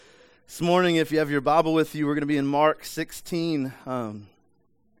This morning, if you have your Bible with you, we're going to be in Mark 16.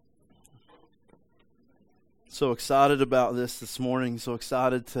 So excited about this morning. So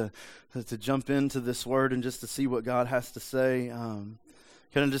excited to jump into this word and just to see what God has to say. Can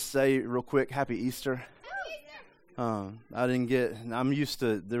I just say real quick, Happy Easter? I'm used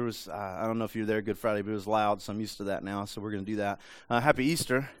to, I don't know if you were there Good Friday, but it was loud, so I'm used to that now, so we're going to do that. Happy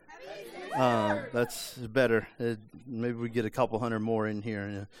Easter. That's better. Maybe we get a couple hundred more in here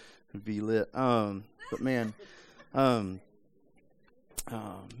and it'd be lit. But man,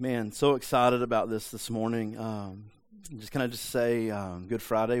 so excited about this morning. Can I just say, Good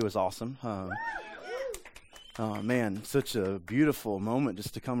Friday was awesome. Such a beautiful moment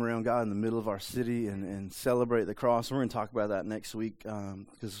just to come around God in the middle of our city and celebrate the cross. We're going to talk about that next week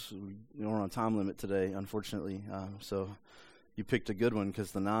because we're on a time limit today, unfortunately. So you picked a good one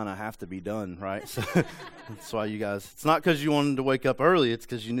because the 9 I have to be done, right? So that's why you guys, it's not because you wanted to wake up early, it's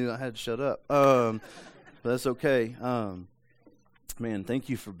because you knew I had to shut up. But that's okay. Thank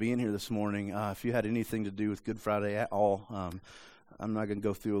you for being here this morning. If you had anything to do with Good Friday at all, I'm not going to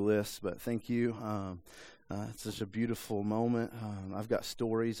go through a list, but thank you. It's such a beautiful moment. I've got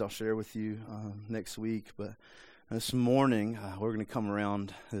stories I'll share with you next week, but this morning we're going to come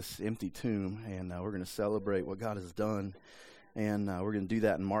around this empty tomb and we're going to celebrate what God has done. And we're going to do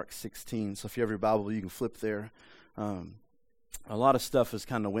that in Mark 16. So if you have your Bible, you can flip there. A lot of stuff has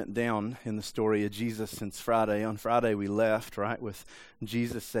kind of went down in the story of Jesus since Friday. On Friday, we left, right, with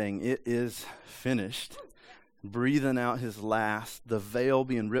Jesus saying, "It is finished," breathing out his last, the veil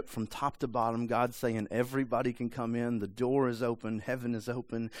being ripped from top to bottom, God saying everybody can come in, the door is open, heaven is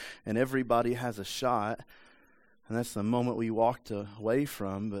open, and everybody has a shot. And that's the moment we walked away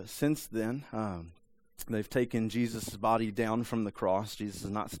from. But since then, they've taken Jesus' body down from the cross. Jesus is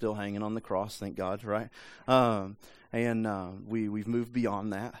not still hanging on the cross, thank God, right? We've moved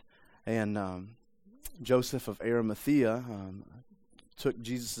beyond that. And Joseph of Arimathea took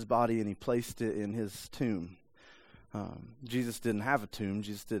Jesus' body and he placed it in his tomb. Jesus didn't have a tomb.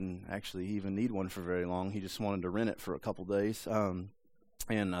 Jesus didn't actually even need one for very long. He just wanted to rent it for a couple days.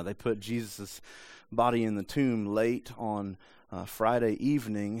 They put Jesus' body in the tomb late on Friday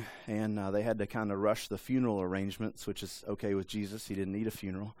evening, and they had to kind of rush the funeral arrangements, which is okay with Jesus. He didn't need a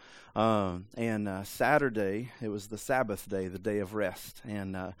funeral. Saturday, it was the Sabbath day, the day of rest,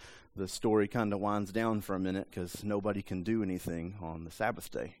 and the story kind of winds down for a minute because nobody can do anything on the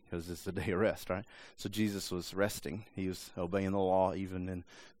Sabbath day because it's the day of rest, right? So Jesus was resting. He was obeying the law even in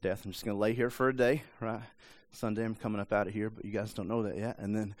death. I'm just going to lay here for a day, right? Sunday I'm coming up out of here, but you guys don't know that yet.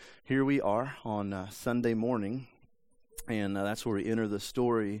 And then here we are on Sunday morning. And that's where we enter the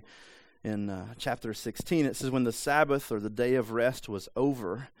story in chapter 16. It says, when the Sabbath or the day of rest was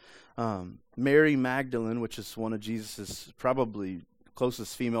over, Mary Magdalene, which is one of Jesus' probably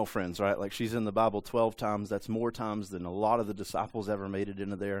closest female friends, right? Like she's in the Bible 12 times. That's more times than a lot of the disciples ever made it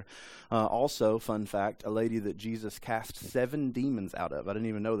into there. Also, fun fact, a lady that Jesus cast 7 demons out of. I didn't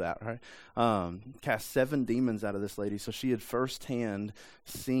even know that, right? Cast 7 demons out of this lady. So she had firsthand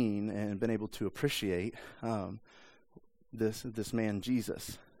seen and been able to appreciate this man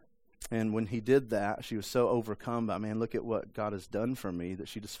Jesus. And when he did that, she was so overcome by, man, look at what God has done for me, that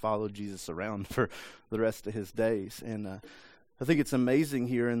she just followed Jesus around for the rest of his days. And I think it's amazing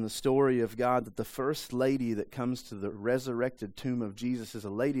here in the story of God that the first lady that comes to the resurrected tomb of Jesus is a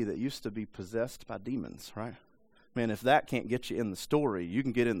lady that used to be possessed by demons, right? Man, if that can't get you in the story, you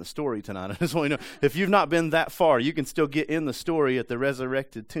can get in the story tonight. I just want you to know, if you've not been that far, you can still get in the story at the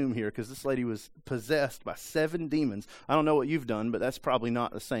resurrected tomb here, because this lady was possessed by 7 demons. I don't know what you've done, but that's probably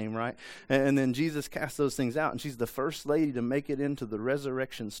not the same, right? And then Jesus cast those things out, and she's the first lady to make it into the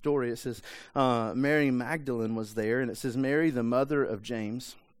resurrection story. It says Mary Magdalene was there, and it says Mary, the mother of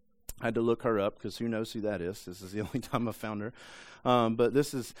James. I had to look her up because who knows who that is. This is the only time I found her. But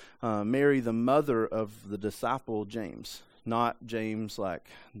this is Mary, the mother of the disciple James. Not James like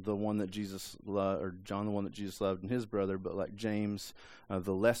the one that Jesus loved, or John the one that Jesus loved and his brother, but like James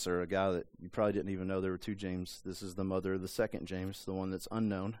the lesser, a guy that you probably didn't even know there were 2 James. This is the mother of the second James, the one that's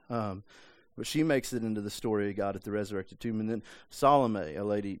unknown. But she makes it into the story of God at the resurrected tomb. And then Salome, a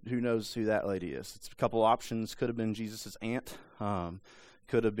lady, who knows who that lady is? It's a couple options. Could have been Jesus' aunt.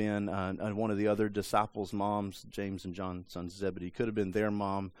 Could have been one of the other disciples' moms, James and John, sons of Zebedee. Could have been their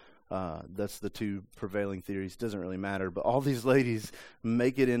mom. That's the 2 prevailing theories. Doesn't really matter. But all these ladies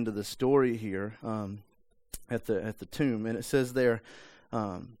make it into the story here at the tomb. And it says there,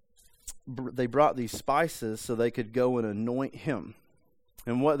 they brought these spices so they could go and anoint him.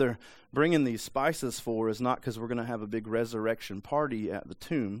 And what they're bringing these spices for is not because we're going to have a big resurrection party at the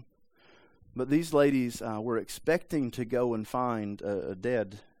tomb. But these ladies were expecting to go and find a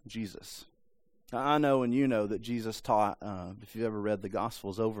dead Jesus. I know and you know that Jesus taught, if you've ever read the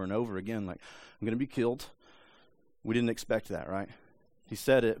Gospels over and over again, like, I'm going to be killed. We didn't expect that, right? He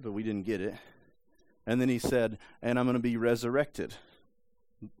said it, but we didn't get it. And then he said, and I'm going to be resurrected.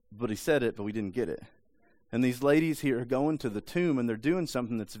 But he said it, but we didn't get it. And these ladies here are going to the tomb, and they're doing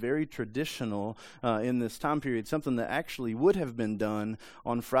something that's very traditional in this time period, something that actually would have been done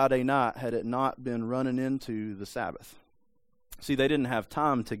on Friday night had it not been running into the Sabbath. See, they didn't have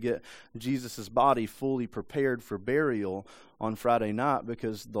time to get Jesus' body fully prepared for burial on Friday night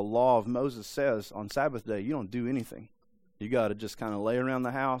because the law of Moses says on Sabbath day, you don't do anything. You got to just kind of lay around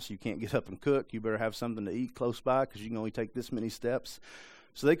the house. You can't get up and cook. You better have something to eat close by because you can only take this many steps.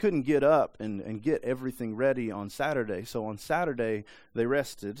 So they couldn't get up and get everything ready on Saturday. So on Saturday, they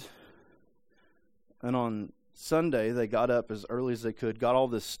rested. And on Sunday, they got up as early as they could, got all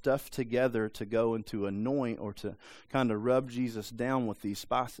this stuff together to go and to anoint or to kind of rub Jesus down with these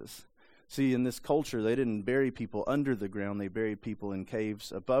spices. See, in this culture, they didn't bury people under the ground. They buried people in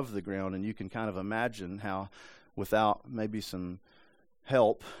caves above the ground. And you can kind of imagine how, without maybe some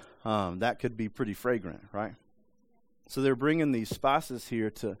help, that could be pretty fragrant, right? So they're bringing these spices here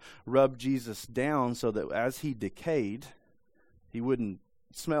to rub Jesus down so that as he decayed, he wouldn't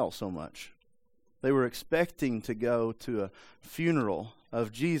smell so much. They were expecting to go to a funeral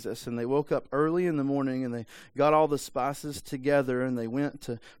of Jesus, and they woke up early in the morning and they got all the spices together and they went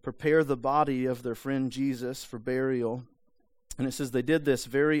to prepare the body of their friend Jesus for burial. And it says they did this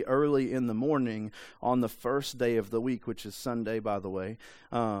very early in the morning on the first day of the week, which is Sunday, by the way.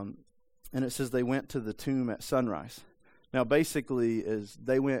 And it says they went to the tomb at sunrise. Now, basically,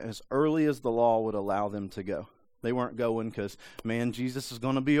 they went as early as the law would allow them to go. They weren't going because, man, Jesus is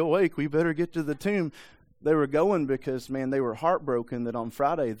going to be awake. We better get to the tomb. They were going because, man, they were heartbroken that on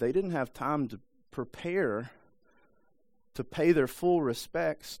Friday they didn't have time to prepare to pay their full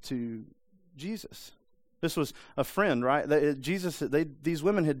respects to Jesus. This was a friend, right? These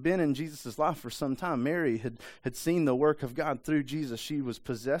women had been in Jesus' life for some time. Mary had seen the work of God through Jesus. She was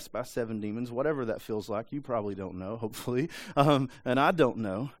possessed by 7 demons, whatever that feels like. You probably don't know, hopefully. And I don't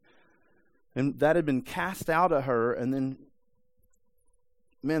know. And that had been cast out of her. And then,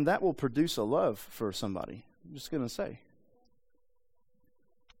 man, that will produce a love for somebody. I'm just going to say.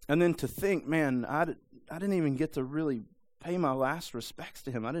 And then to think, man, I didn't even get to really pay my last respects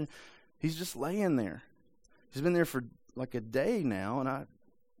to him. He's just laying there. He's been there for like a day now, and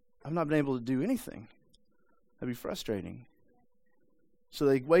I've not been able to do anything. That'd be frustrating. So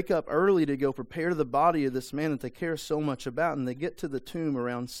they wake up early to go prepare the body of this man that they care so much about, and they get to the tomb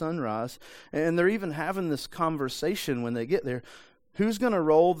around sunrise, and they're even having this conversation when they get there. Who's going to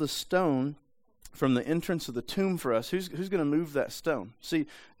roll the stone from the entrance of the tomb for us? Who's going to move that stone? See,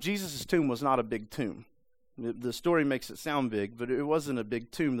 Jesus' tomb was not a big tomb. The story makes it sound big, but it wasn't a big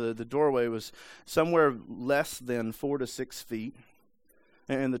tomb. The doorway was somewhere less than 4 to 6 feet,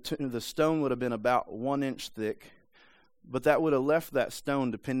 and the stone would have been about 1 inch thick. But that would have left that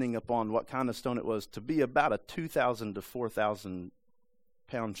stone, depending upon what kind of stone it was, to be about a 2,000 to 4,000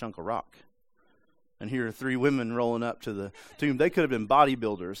 pound chunk of rock. And here are 3 women rolling up to the tomb. They could have been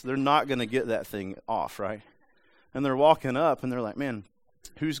bodybuilders. They're not going to get that thing off, right? And they're walking up, and they're like, man,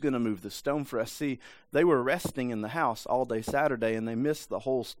 who's going to move the stone for us? See, they were resting in the house all day Saturday, and they missed the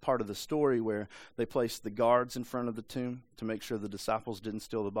whole part of the story where they placed the guards in front of the tomb to make sure the disciples didn't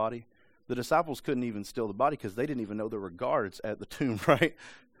steal the body. The disciples couldn't even steal the body because they didn't even know there were guards at the tomb, right?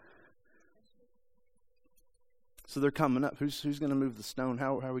 So they're coming up. Who's going to move the stone?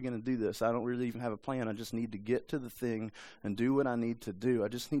 How are we going to do this? I don't really even have a plan. I just need to get to the thing and do what I need to do. I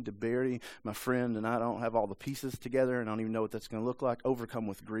just need to bury my friend, and I don't have all the pieces together, and I don't even know what that's going to look like. Overcome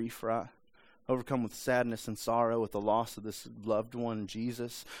with grief, right? Overcome with sadness and sorrow with the loss of this loved one,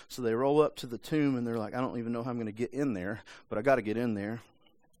 Jesus. So they roll up to the tomb, and they're like, I don't even know how I'm going to get in there, but I got to get in there.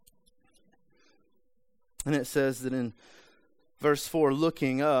 And it says that in verse 4,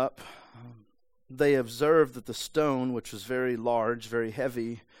 looking up, they observed that the stone, which was very large, very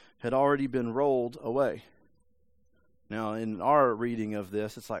heavy, had already been rolled away. Now, in our reading of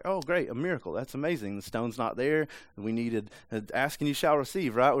this, it's like, oh, great, a miracle. That's amazing. The stone's not there. We needed, ask and you shall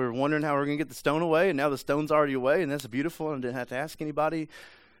receive, right? We were wondering how we were going to get the stone away, and now the stone's already away, and that's beautiful, and didn't have to ask anybody.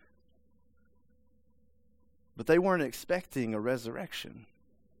 But they weren't expecting a resurrection.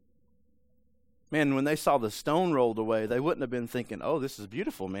 Man, when they saw the stone rolled away, they wouldn't have been thinking, oh, this is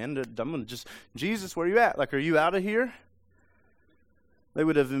beautiful, man. I'm going to just, Jesus, where are you at? Like, are you out of here? They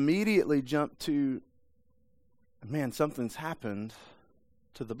would have immediately jumped to, man, something's happened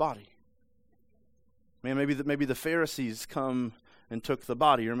to the body. Man, maybe the Pharisees come and took the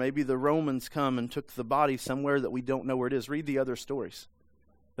body, or maybe the Romans come and took the body somewhere that we don't know where it is. Read the other stories.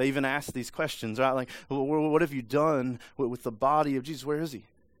 They even ask these questions, right? Like, well, what have you done with the body of Jesus? Where is he?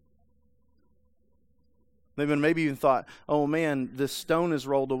 They maybe even thought, oh man, this stone is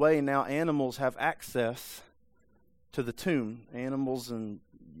rolled away. Now animals have access to the tomb. Animals, and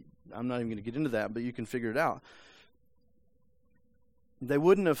I'm not even going to get into that, but you can figure it out. They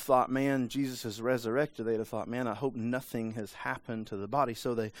wouldn't have thought, man, Jesus is resurrected. They'd have thought, man, I hope nothing has happened to the body.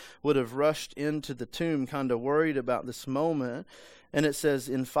 So they would have rushed into the tomb, kind of worried about this moment. And it says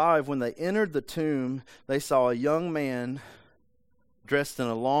in 5, when they entered the tomb, they saw a young man dressed in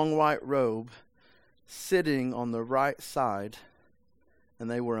a long white robe sitting on the right side, and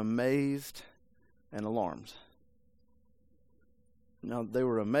they were amazed and alarmed. Now, they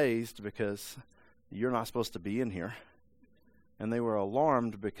were amazed because you're not supposed to be in here. And they were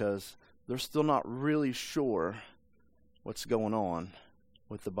alarmed because they're still not really sure what's going on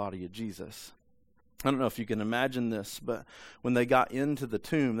with the body of Jesus. I don't know if you can imagine this, but when they got into the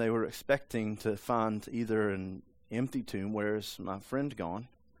tomb, they were expecting to find either an empty tomb, where's my friend gone?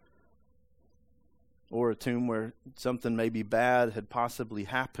 Or a tomb where something maybe bad had possibly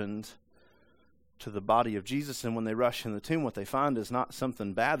happened to the body of Jesus. And when they rush in the tomb, what they find is not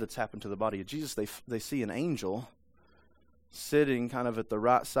something bad that's happened to the body of Jesus. They see an angel sitting kind of at the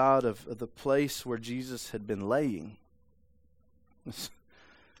right side of the place where Jesus had been laying. This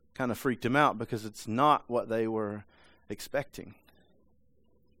kind of freaked him out because it's not what they were expecting.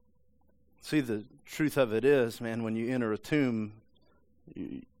 See, the truth of it is, man, when you enter a tomb,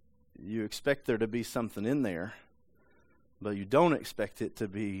 you expect there to be something in there, but you don't expect it to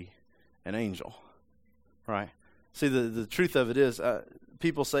be an angel, right? See, the truth of it is,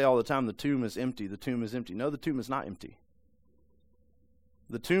 people say all the time, the tomb is empty, the tomb is empty. No, the tomb is not empty.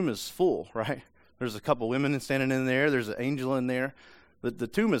 The tomb is full, right? There's a couple women standing in there, there's an angel in there. The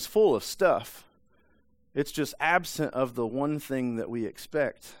tomb is full of stuff. It's just absent of the one thing that we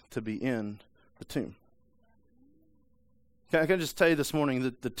expect to be in the tomb. I can just tell you this morning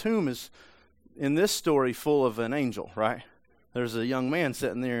that the tomb is, in this story, full of an angel, right? There's a young man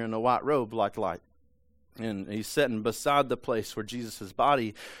sitting there in a white robe like light. And he's sitting beside the place where Jesus'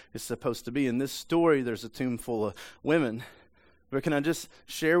 body is supposed to be. In this story, there's a tomb full of women. But can I just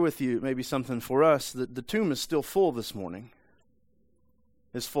share with you maybe something for us? That the tomb is still full this morning.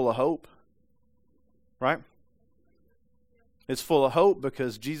 It's full of hope, right? It's full of hope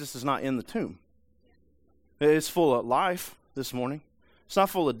because Jesus is not in the tomb. It's full of life this morning. It's not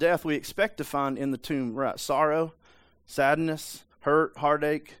full of death. We expect to find in the tomb, right, sorrow, sadness, hurt,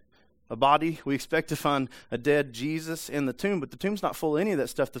 heartache, a body. We expect to find a dead Jesus in the tomb, but the tomb's not full of any of that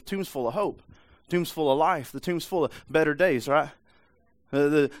stuff. The tomb's full of hope. The tomb's full of life. The tomb's full of better days, right?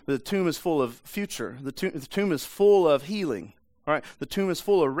 The tomb is full of future. The tomb is full of healing. All right, the tomb is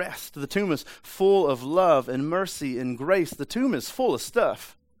full of rest. The tomb is full of love and mercy and grace. The tomb is full of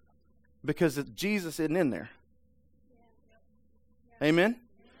stuff because Jesus isn't in there. Amen?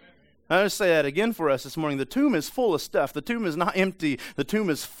 I'll just say that again for us this morning. The tomb is full of stuff. The tomb is not empty. The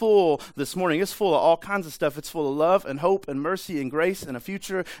tomb is full this morning. It's full of all kinds of stuff. It's full of love and hope and mercy and grace and a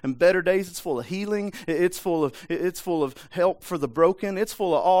future and better days. It's full of healing. It's full of help for the broken. It's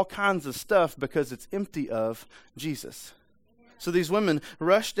full of all kinds of stuff because it's empty of Jesus. So these women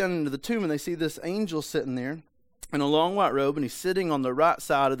rush down into the tomb and they see this angel sitting there in a long white robe, and he's sitting on the right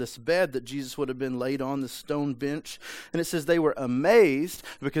side of this bed that Jesus would have been laid on, this stone bench. And it says they were amazed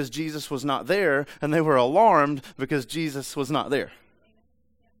because Jesus was not there, and they were alarmed because Jesus was not there.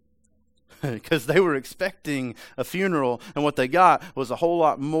 Because they were expecting a funeral, and what they got was a whole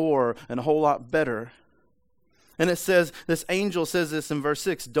lot more and a whole lot better. And it says, this angel says this in verse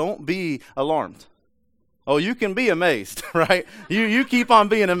 6, don't be alarmed. Oh, you can be amazed, right? You keep on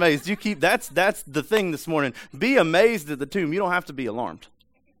being amazed. That's the thing this morning. Be amazed at the tomb. You don't have to be alarmed.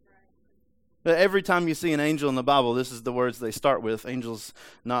 But every time you see an angel in the Bible, this is the words they start with. Angels,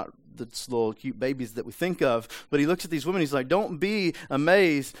 not the little cute babies that we think of. But he looks at these women. He's like, don't be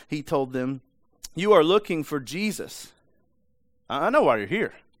amazed, he told them. You are looking for Jesus. I know why you're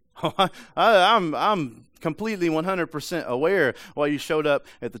here. I'm completely 100% aware why you showed up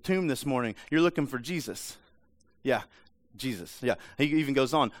at the tomb this morning. You're looking for Jesus. Yeah, Jesus. Yeah. He even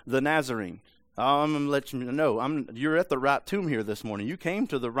goes on, the Nazarene. I'm going to let you know, you're at the right tomb here this morning. You came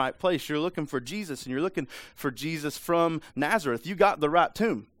to the right place. You're looking for Jesus, and you're looking for Jesus from Nazareth. You got the right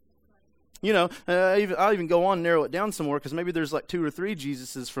tomb. You know, I'll even go on and narrow it down some more because maybe there's like 2 or 3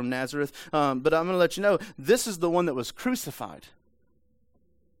 Jesuses from Nazareth. But I'm going to let you know, this is the one that was crucified.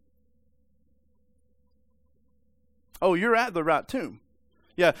 Oh, you're at the right tomb.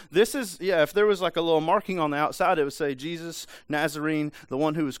 Yeah, if there was like a little marking on the outside, it would say Jesus, Nazarene, the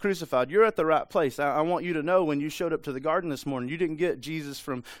one who was crucified. You're at the right place. I want you to know when you showed up to the garden this morning, you didn't get Jesus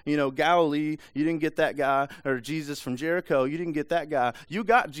from, Galilee. You didn't get that guy, or Jesus from Jericho. You didn't get that guy. You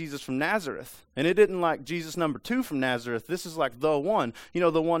got Jesus from Nazareth. And it didn't like Jesus number 2 from Nazareth. This is like the one.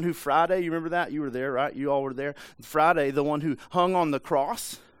 The one who Friday, you remember that? You were there, right? You all were there. Friday, the one who hung on the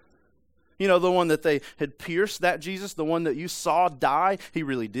cross. The one that they had pierced, that Jesus, the one that you saw die, he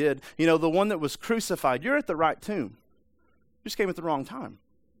really did. The one that was crucified. You're at the right tomb. You just came at the wrong time.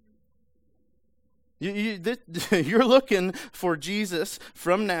 You're looking for Jesus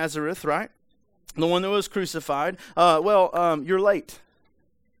from Nazareth, right? The one that was crucified. You're late.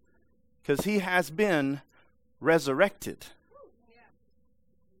 Because he has been resurrected.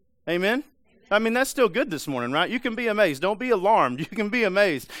 Amen? I mean, that's still good this morning, right? You can be amazed. Don't be alarmed. You can be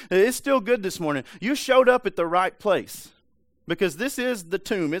amazed. It's still good this morning. You showed up at the right place. Because this is the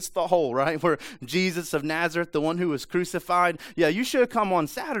tomb. It's the hole, right? Where Jesus of Nazareth, the one who was crucified. Yeah, you should have come on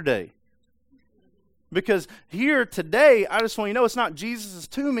Saturday. Because here today, I just want you to know it's not Jesus'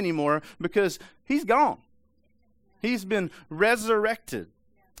 tomb anymore because he's gone. He's been resurrected.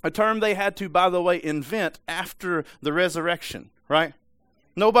 A term they had to, by the way, invent after the resurrection, right?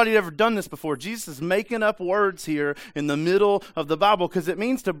 Nobody had ever done this before. Jesus is making up words here in the middle of the Bible because it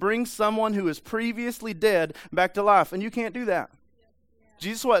means to bring someone who is previously dead back to life. And you can't do that.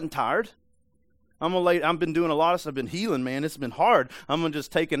 Jesus wasn't tired. I've been doing a lot of stuff. I've been healing, man. It's been hard. I'm going to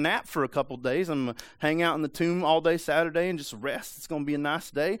just take a nap for a couple days. I'm going to hang out in the tomb all day Saturday and just rest. It's going to be a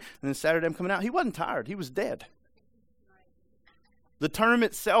nice day. And then Saturday I'm coming out. He wasn't tired. He was dead. The term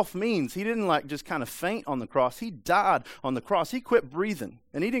itself means he didn't just kind of faint on the cross. He died on the cross. He quit breathing.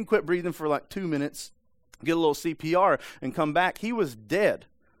 And he didn't quit breathing for 2 minutes, get a little CPR, and come back. He was dead.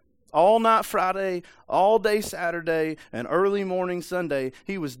 All night Friday, all day Saturday, and early morning Sunday,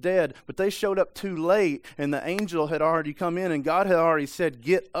 he was dead. But they showed up too late, and the angel had already come in, and God had already said,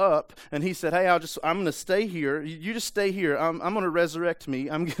 get up. And he said, hey, I'm going to stay here. You just stay here. I'm going to resurrect me.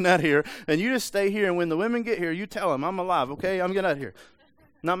 I'm getting out of here. And you just stay here, and when the women get here, you tell them, I'm alive, okay? I'm getting out of here.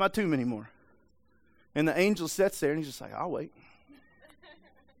 Not my tomb anymore. And the angel sits there, and he's just like, I'll wait.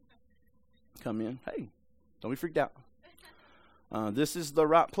 Come in. Hey, don't be freaked out. This is the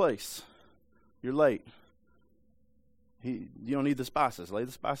right place. You're late. You don't need the spices. Lay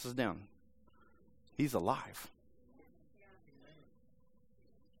the spices down. He's alive.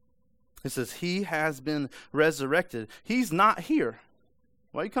 It says he has been resurrected. He's not here.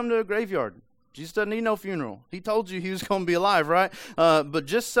 Why you come to a graveyard? Jesus doesn't need no funeral. He told you he was going to be alive, right? But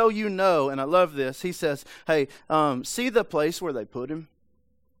just so you know, and I love this, he says, hey, see the place where they put him?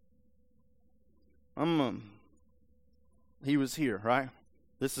 He was here, right?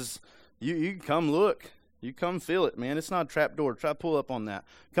 This is, you come look. You come feel it, man. It's not a trap door. Try to pull up on that.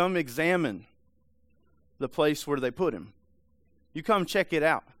 Come examine the place where they put him. You come check it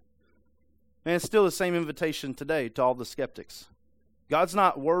out. And it's still the same invitation today to all the skeptics. God's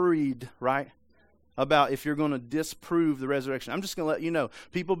not worried, right, about if you're going to disprove the resurrection. I'm just going to let you know,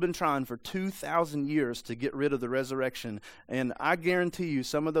 people have been trying for 2,000 years to get rid of the resurrection. And I guarantee you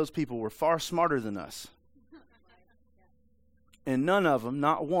some of those people were far smarter than us. And none of them,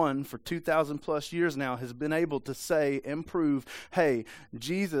 not one, for 2,000 plus years now, has been able to say and prove, hey,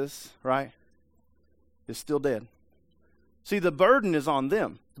 Jesus, right, is still dead. See, the burden is on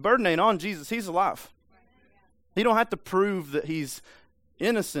them. The burden ain't on Jesus. He's alive. He don't have to prove that he's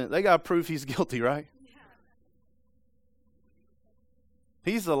innocent. They got to prove he's guilty, right?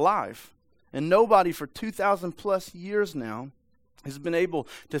 He's alive. And nobody for 2,000 plus years now has been able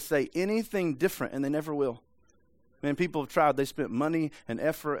to say anything different, and they never will. Man, people have tried. They spent money and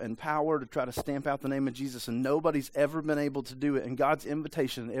effort and power to try to stamp out the name of Jesus, and nobody's ever been able to do it. And God's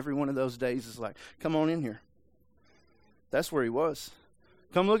invitation every one of those days is like, come on in here. That's where he was.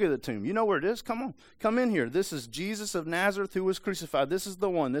 Come look at the tomb. You know where it is? Come on. Come in here. This is Jesus of Nazareth who was crucified. This is the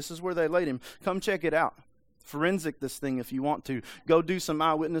one. This is where they laid him. Come check it out. Forensic this thing if you want to. Go do some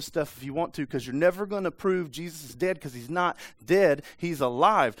eyewitness stuff if you want to, because you're never going to prove Jesus is dead, because he's not dead. He's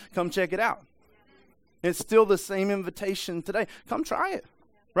alive. Come check it out. It's still the same invitation today. Come try it.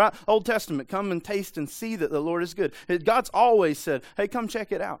 Right? Old Testament, come and taste and see that the Lord is good. God's always said, hey, come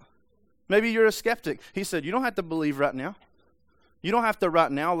check it out. Maybe you're a skeptic. He said, you don't have to believe right now. You don't have to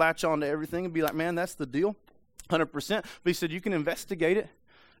right now latch on to everything and be like, man, that's the deal, 100%. But he said, you can investigate it.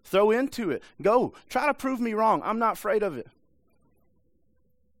 Throw into it. Go. Try to prove me wrong. I'm not afraid of it.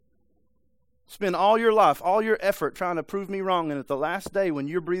 Spend all your life, all your effort trying to prove me wrong. And at the last day, when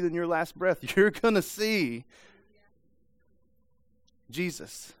you're breathing your last breath, you're going to see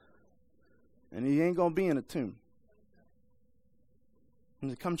Jesus. And he ain't going to be in a tomb.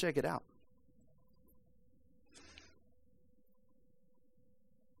 And come check it out.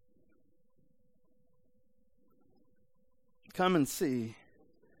 Come and see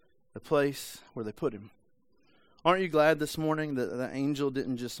the place where they put him. Aren't you glad this morning that the angel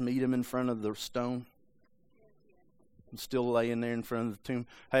didn't just meet him in front of the stone? And still laying there in front of the tomb.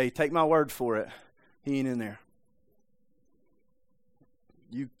 Hey, take my word for it. He ain't in there.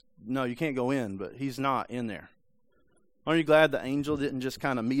 No, you can't go in, but he's not in there. Aren't you glad the angel didn't just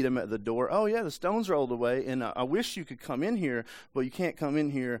kind of meet him at the door? Oh, yeah, the stone's rolled away, and I wish you could come in here, but you can't come in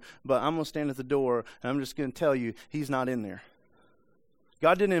here, but I'm going to stand at the door, and I'm just going to tell you, he's not in there.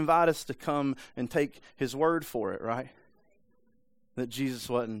 God didn't invite us to come and take his word for it, right? That Jesus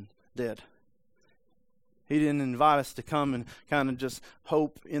wasn't dead. He didn't invite us to come and kind of just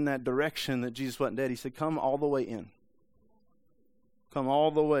hope in that direction that Jesus wasn't dead. He said, come all the way in. Come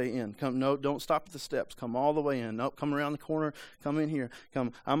all the way in. Come, no, don't stop at the steps. Come all the way in. Nope, come around the corner. Come in here.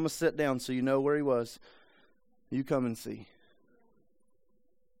 Come. I'm going to sit down so you know where he was. You come and see.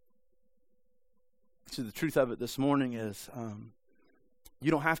 See, the truth of it this morning is you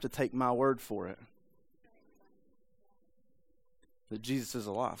don't have to take my word for it that Jesus is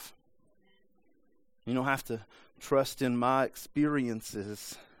alive. You don't have to trust in my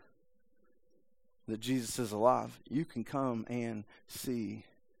experiences that Jesus is alive. You can come and see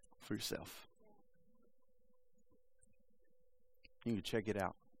for yourself. You can check it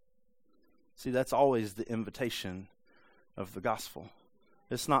out. See, that's always the invitation of the gospel.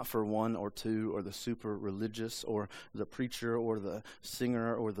 It's not for one or two or the super religious or the preacher or the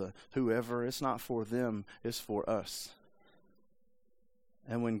singer or the whoever. It's not for them. It's for us.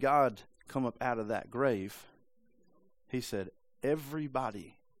 And when God come up out of that grave, he said,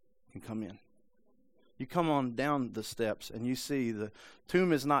 everybody can come in. You come on down the steps and you see the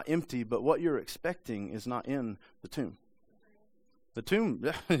tomb is not empty, but what you're expecting is not in the tomb. The tomb,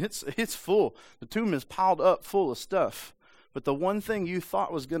 it's full. The tomb is piled up full of stuff. But the one thing you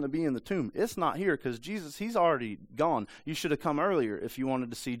thought was going to be in the tomb, it's not here because Jesus, he's already gone. You should have come earlier if you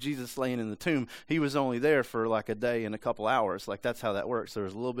wanted to see Jesus laying in the tomb. He was only there for like a day and a couple hours. Like that's how that works. There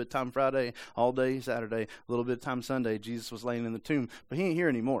was a little bit of time Friday, all day Saturday, a little bit of time Sunday. Jesus was laying in the tomb, but he ain't here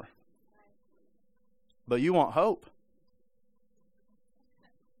anymore. But you want hope.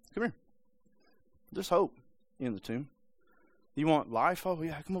 Come here. There's hope in the tomb. You want life? Oh,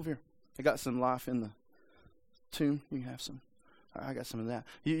 yeah, come over here. I got some life in the tomb. You can have some. I got some of that.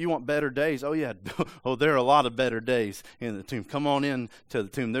 You want better days? Oh, yeah. Oh, there are a lot of better days in the tomb. Come on in to the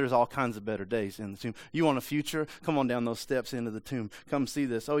tomb. There's all kinds of better days in the tomb. You want a future? Come on down those steps into the tomb. Come see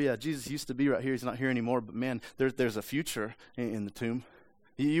this. Oh, yeah, Jesus used to be right here. He's not here anymore. But, man, there's a future in the tomb.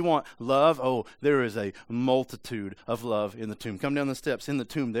 You want love? Oh, there is a multitude of love in the tomb. Come down the steps. In the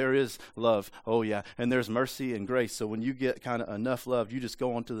tomb, there is love. Oh, yeah. And there's mercy and grace. So when you get kind of enough love, you just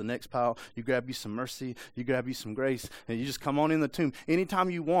go on to the next pile. You grab you some mercy. You grab you some grace. And you just come on in the tomb. Anytime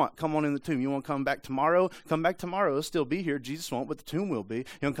you want, come on in the tomb. You want to come back tomorrow? Come back tomorrow. It'll still be here. Jesus won't, but the tomb will be. You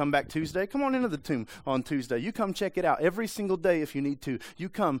want to come back Tuesday? Come on into the tomb on Tuesday. You come check it out every single day if you need to. You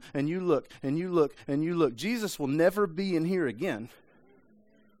come and you look and you look and you look. Jesus will never be in here again.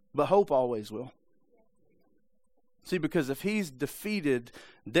 But hope always will. See, because if he's defeated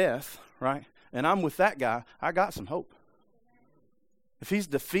death, right, and I'm with that guy, I got some hope. If he's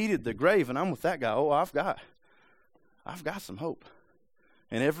defeated the grave and I'm with that guy, oh, I've got some hope.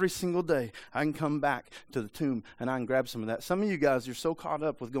 And every single day, I can come back to the tomb and I can grab some of that. Some of you guys, you're so caught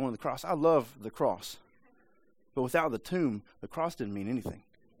up with going to the cross. I love the cross. But without the tomb, the cross didn't mean anything.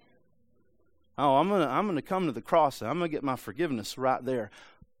 Oh, I'm gonna come to the cross and I'm gonna get my forgiveness right there.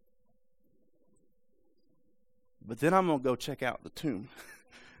 But then I'm going to go check out the tomb.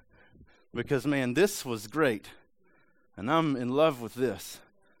 Because, man, this was great. And I'm in love with this.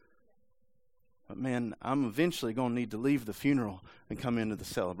 But, man, I'm eventually going to need to leave the funeral and come into the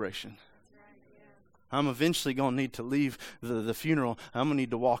celebration. I'm eventually going to need to leave the funeral. I'm going to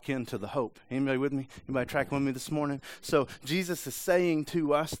need to walk into the hope. Anybody with me? Anybody tracking with me this morning? So Jesus is saying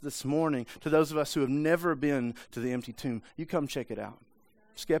to us this morning, to those of us who have never been to the empty tomb, you come check it out.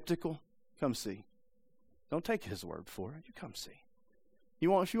 Skeptical? Come see. Don't take his word for it. You come see.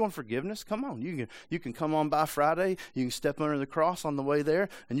 If you want forgiveness, come on. You can come on by Friday. You can step under the cross on the way there,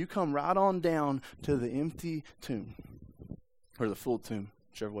 and you come right on down to the empty tomb, or the full tomb,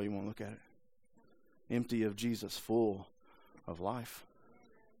 whichever way you want to look at it. Empty of Jesus, full of life.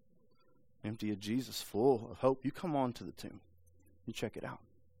 Empty of Jesus, full of hope. You come on to the tomb. You check it out.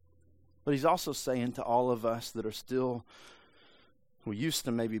 But he's also saying to all of us that are still, who used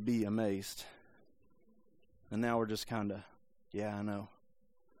to maybe be amazed, and now we're just kind of, yeah, I know.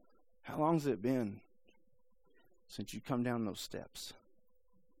 How long's it been since you come down those steps?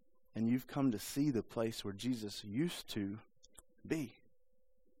 and you've come to see the place where Jesus used to be.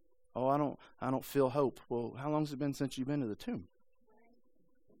 Oh, I don't feel hope. Well, how long has it been since you've been to the tomb?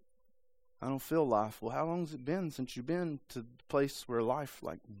 I don't feel life. Well, how long has it been since you've been to the place where life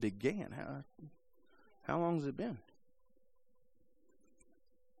began? How long has it been?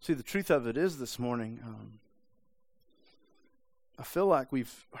 See, the truth of it is this morning, I feel like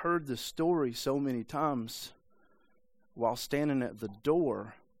we've heard this story so many times while standing at the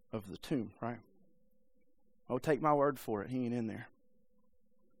door of the tomb, right? Oh, take my word for it, he ain't in there.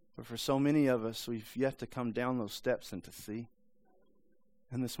 But for so many of us, we've yet to come down those steps and to see.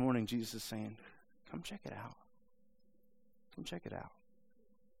 And this morning, Jesus is saying, come check it out. Come check it out.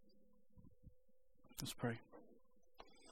 Let's pray.